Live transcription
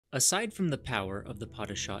Aside from the power of the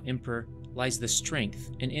Padishah Emperor lies the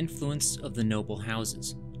strength and influence of the noble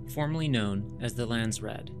houses, formerly known as the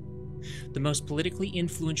Landsraad. The most politically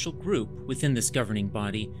influential group within this governing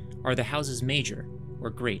body are the Houses Major, or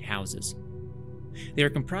Great Houses. They are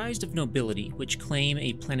comprised of nobility which claim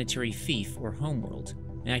a planetary fief or homeworld,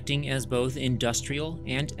 acting as both industrial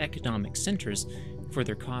and economic centers for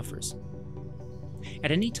their coffers.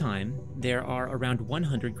 At any time, there are around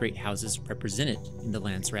 100 great houses represented in the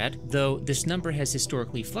Landsraad, though this number has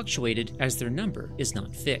historically fluctuated as their number is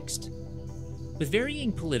not fixed. With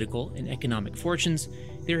varying political and economic fortunes,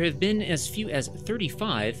 there have been as few as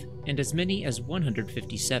 35 and as many as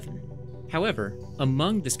 157. However,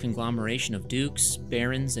 among this conglomeration of dukes,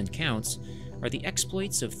 barons, and counts are the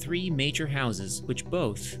exploits of three major houses which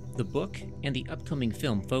both the book and the upcoming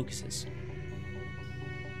film focuses.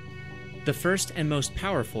 The first and most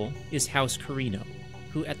powerful is House Carino,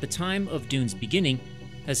 who at the time of Dune's beginning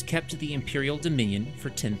has kept the imperial dominion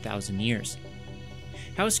for 10,000 years.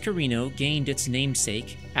 House Carino gained its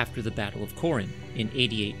namesake after the Battle of Corin in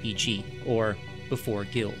 88 BG, or before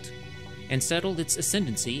Guild, and settled its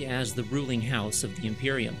ascendancy as the ruling house of the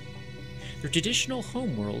Imperium. Their traditional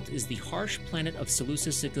homeworld is the harsh planet of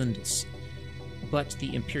Seleucus Secundus, but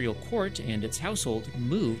the imperial court and its household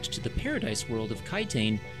moved to the paradise world of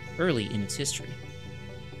Kytane early in its history.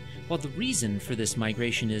 While the reason for this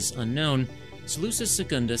migration is unknown, Seleucus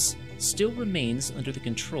Secundus still remains under the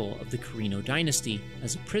control of the Carino dynasty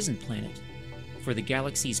as a prison planet for the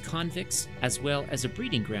galaxy's convicts, as well as a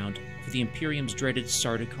breeding ground for the Imperium's dreaded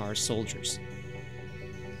Sardaukar soldiers.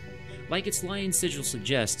 Like its lion sigil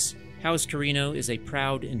suggests, House Carino is a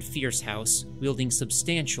proud and fierce house wielding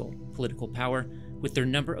substantial political power with their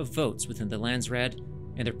number of votes within the Landsraad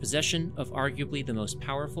and their possession of arguably the most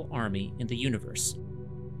powerful army in the universe.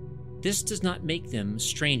 This does not make them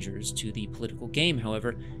strangers to the political game,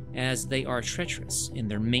 however, as they are treacherous in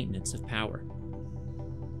their maintenance of power.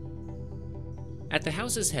 At the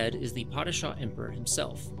house's head is the Padishah Emperor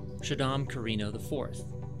himself, Shaddam Carino IV.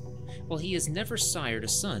 While he has never sired a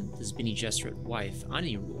son with his Bene Gesserit wife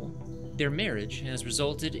Anirul, their marriage has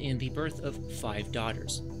resulted in the birth of 5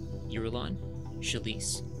 daughters: Irulan,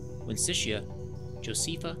 Shalice, Wensitia,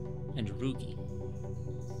 Josepha, and Rugi.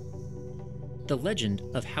 The legend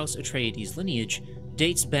of House Atreides' lineage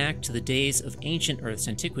dates back to the days of ancient Earth's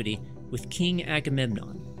antiquity with King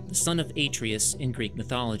Agamemnon, the son of Atreus in Greek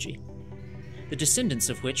mythology, the descendants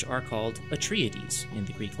of which are called Atreides in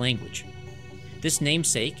the Greek language. This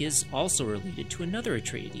namesake is also related to another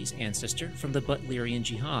Atreides ancestor from the Butlerian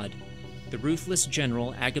Jihad, the ruthless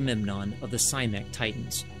general Agamemnon of the Simek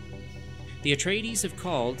Titans. The Atreides have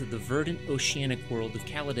called the verdant oceanic world of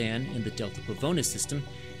Caladan in the Delta Pavonis system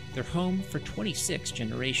their home for 26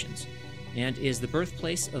 generations, and is the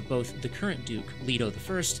birthplace of both the current Duke, Leto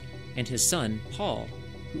I, and his son, Paul,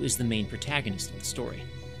 who is the main protagonist of the story.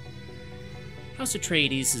 House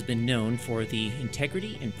Atreides has been known for the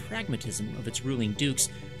integrity and pragmatism of its ruling dukes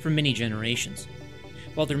for many generations.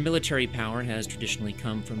 While their military power has traditionally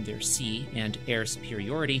come from their sea and air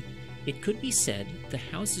superiority, it could be said the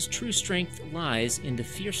house's true strength lies in the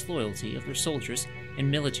fierce loyalty of their soldiers and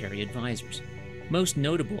military advisors. Most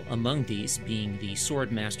notable among these being the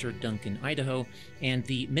Swordmaster Duncan Idaho and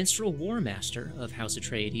the Minstrel War Master of House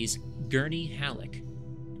Atreides, Gurney Halleck.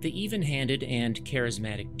 The even-handed and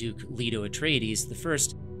charismatic Duke Leto Atreides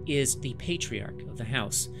I is the patriarch of the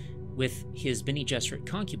house, with his Bene Gesserit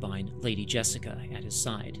concubine, Lady Jessica, at his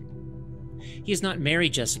side. He has not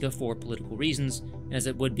married Jessica for political reasons, as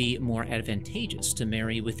it would be more advantageous to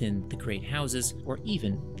marry within the great houses or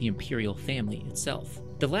even the imperial family itself,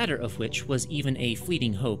 the latter of which was even a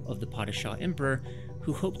fleeting hope of the Padishah Emperor,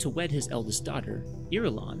 who hoped to wed his eldest daughter,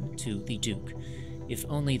 Irulan, to the Duke, if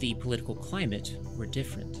only the political climate were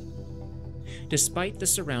different. Despite the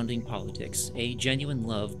surrounding politics, a genuine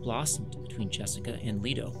love blossomed between Jessica and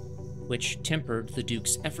Leto, which tempered the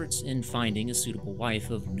Duke's efforts in finding a suitable wife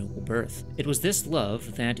of noble birth. It was this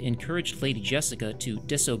love that encouraged Lady Jessica to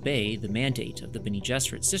disobey the mandate of the Bene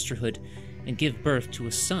Gesserit sisterhood and give birth to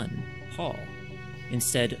a son, Paul,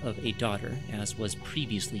 instead of a daughter, as was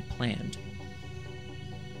previously planned.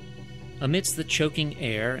 Amidst the choking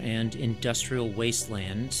air and industrial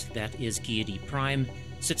wasteland that is Giadi Prime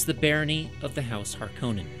sits the barony of the House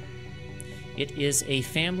Harkonnen. It is a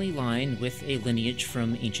family line with a lineage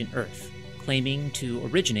from ancient Earth, claiming to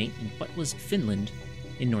originate in what was Finland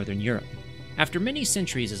in northern Europe. After many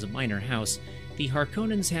centuries as a minor house, the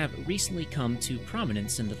Harkonnens have recently come to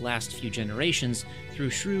prominence in the last few generations through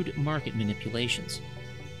shrewd market manipulations.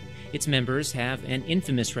 Its members have an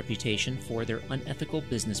infamous reputation for their unethical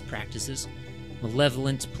business practices,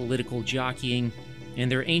 malevolent political jockeying,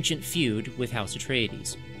 and their ancient feud with House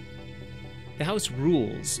Atreides. The house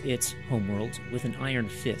rules its homeworld with an iron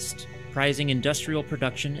fist, prizing industrial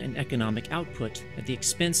production and economic output at the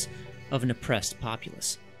expense of an oppressed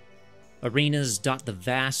populace. Arenas dot the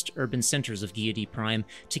vast urban centers of Giadi Prime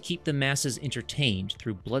to keep the masses entertained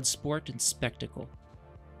through blood sport and spectacle.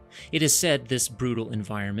 It is said this brutal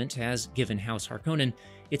environment has given House Harkonnen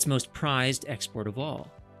its most prized export of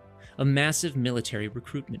all, a massive military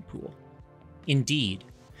recruitment pool. Indeed,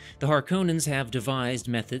 the Harkonnens have devised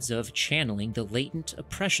methods of channeling the latent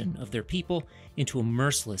oppression of their people into a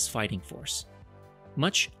merciless fighting force.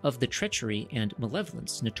 Much of the treachery and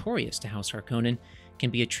malevolence notorious to House Harkonnen can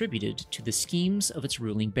be attributed to the schemes of its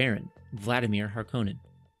ruling Baron, Vladimir Harkonnen.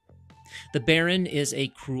 The Baron is a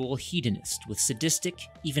cruel hedonist with sadistic,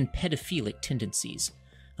 even pedophilic tendencies,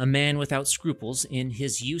 a man without scruples in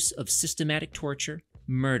his use of systematic torture,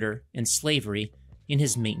 murder, and slavery in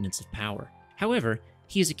his maintenance of power. However,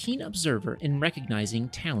 he is a keen observer in recognizing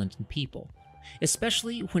talent in people,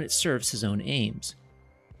 especially when it serves his own aims.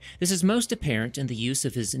 This is most apparent in the use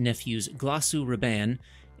of his nephews Glossu Raban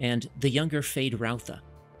and the younger Fade Rautha.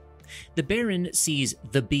 The Baron sees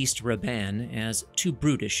the Beast Raban as too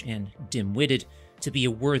brutish and dim-witted to be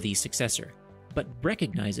a worthy successor, but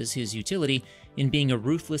recognizes his utility in being a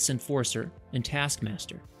ruthless enforcer and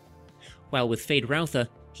taskmaster. While with Fade Rautha,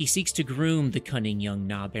 he seeks to groom the cunning young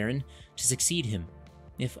Na Baron to succeed him,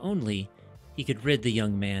 if only he could rid the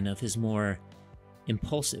young man of his more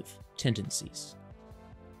impulsive tendencies.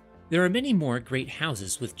 There are many more great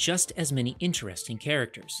houses with just as many interesting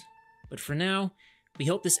characters, but for now, we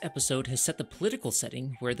hope this episode has set the political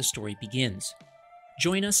setting where the story begins.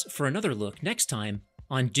 Join us for another look next time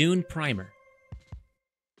on Dune Primer.